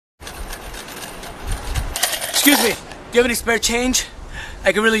Excuse me, do you have any spare change?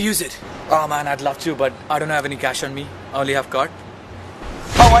 I could really use it. Oh man, I'd love to, but I don't have any cash on me. I only have card.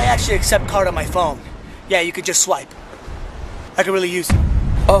 Oh, I actually accept card on my phone. Yeah, you could just swipe. I could really use it.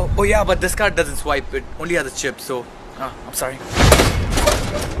 Oh yeah, but this card doesn't swipe. It only has a chip, so I'm sorry.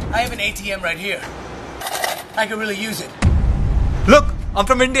 I have an ATM right here. I could really use it. Look, I'm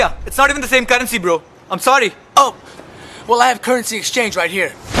from India. It's not even the same currency, bro. I'm sorry. Oh, well, I have currency exchange right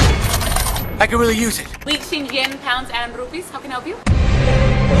here. I could really use it. We exchange yen, pounds, and rupees. How can I help you?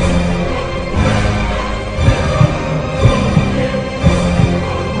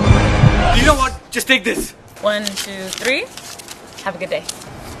 You know what? Just take this. 1, 2, 3. Have a good day.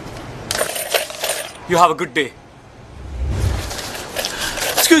 You have a good day.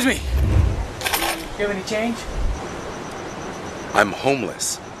 Excuse me. Do you have any change? I'm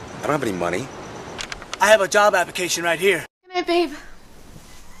homeless. I don't have any money. I have a job application right here. Good night, babe.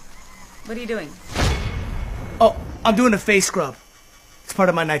 What are you doing? Oh, I'm doing a face scrub. It's part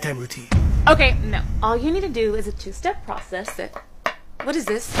of my nighttime routine. Okay, no. All you need to do is a 2-step process that... What is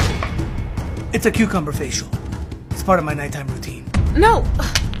this? It's a cucumber facial. It's part of my nighttime routine. No!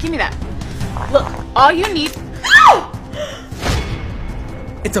 Give me that. Look, all you need... No!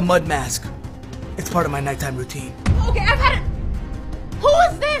 It's a mud mask. It's part of my nighttime routine. Okay, I've had it. Who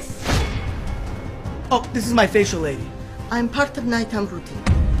is this? Oh, this is my facial lady. I'm part of nighttime routine.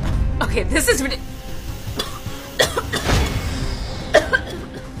 Okay, this is ridiculous.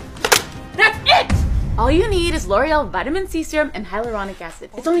 That's it! All you need is L'Oreal Vitamin C Serum and Hyaluronic Acid.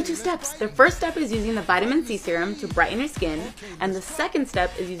 It's only 2 steps. The first step is using the Vitamin C Serum to brighten your skin, and the second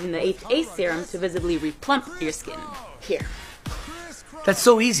step is using the HA Serum to visibly replump your skin. Here. That's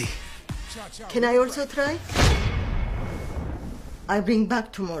so easy. Can I also try? I'll bring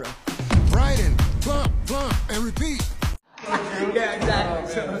back tomorrow. Brighten, plump, plump, and repeat. Yeah,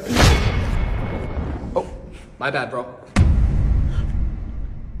 exactly. Oh, my bad, bro.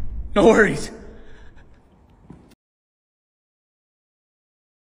 No worries.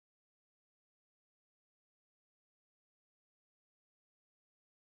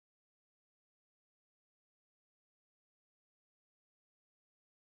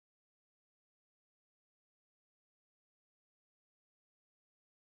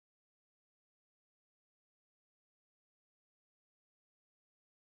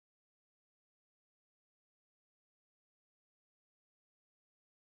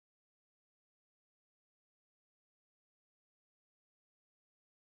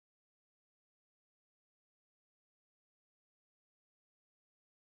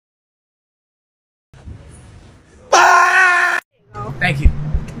 Thank you.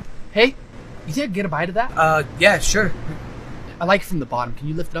 Hey, you think I can get a bite of that? Yeah, sure. I like it from the bottom. Can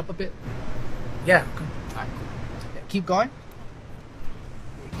you lift it up a bit? Yeah. All right, cool. Yeah, keep going.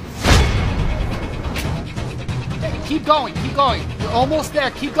 Hey, keep going, keep going. You're almost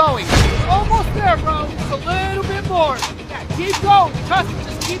there. Keep going. You're almost there, bro. Just a little bit more. Yeah, keep going. Trust me,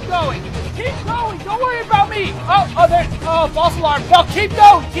 just keep going. Keep going. Don't worry about me. Oh, there. Oh, false alarm. No, keep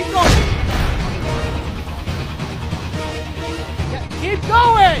going. Keep going. Keep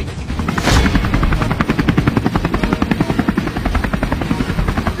going!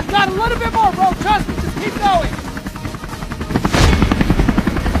 Just got a little bit more, bro. Trust me. Just keep going.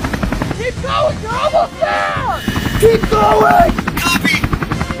 Keep going. You're almost there. Keep going. Copy.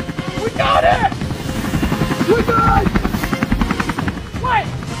 We got it. We're good. What?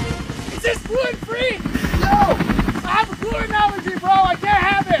 Is this gluten-free? No. I have a gluten allergy, bro. I can't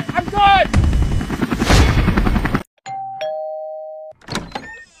have it. I'm good.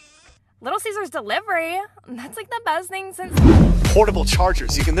 Little Caesars delivery. That's like the best thing since... Portable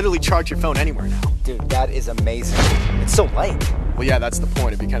chargers. You can literally charge your phone anywhere now. Dude, that is amazing. It's so light. Well, yeah, that's the point.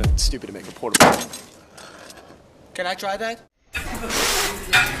 It'd be kind of stupid to make it portable. Can I try that?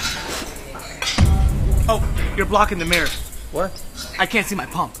 Oh, you're blocking the mirror. What? I can't see my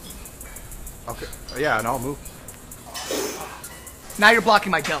pump. Okay. Yeah, and I'll move. Now you're blocking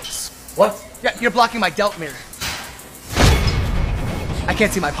my delts. What? Yeah, you're blocking my delt mirror. I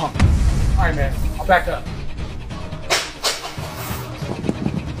can't see my pump. All right, man. I'll back up.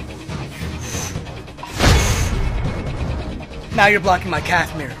 Now you're blocking my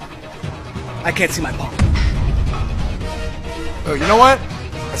calf mirror. I can't see my pump. Oh, you know what?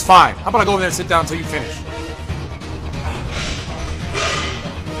 That's fine. How about I go over there and sit down until you finish?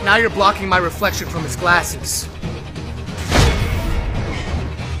 Now you're blocking my reflection from his glasses.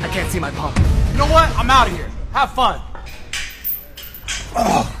 I can't see my pump. You know what? I'm out of here. Have fun.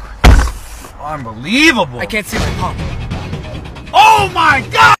 Oh, unbelievable. I can't see my pump. Oh my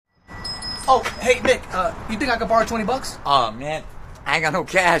God! Oh, hey, Nick, you think I could borrow $20? Oh man, I ain't got no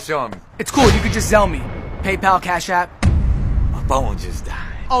cash on me. It's cool, you could just Zell me. PayPal, Cash App? My phone just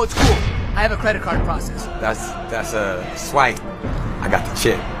died. Oh, it's cool. I have a credit card process. That's a swipe. I got the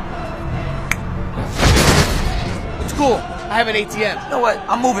chip. It's cool. I have an ATM. You know what?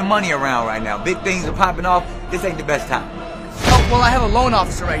 I'm moving money around right now. Big things are popping off. This ain't the best time. Oh, well, I have a loan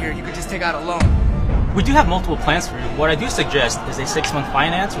officer right here. You could just take out a loan. We do have multiple plans for you. What I do suggest is a 6-month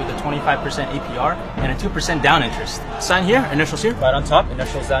finance with a 25% APR and a 2% down interest. Sign here, initials here. Right on top,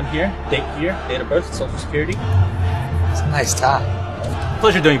 initials down here, date here, date of birth, social security. It's a nice tie.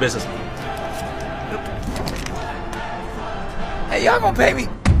 Pleasure doing business. Hey, y'all gonna pay me?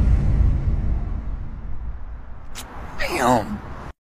 Damn.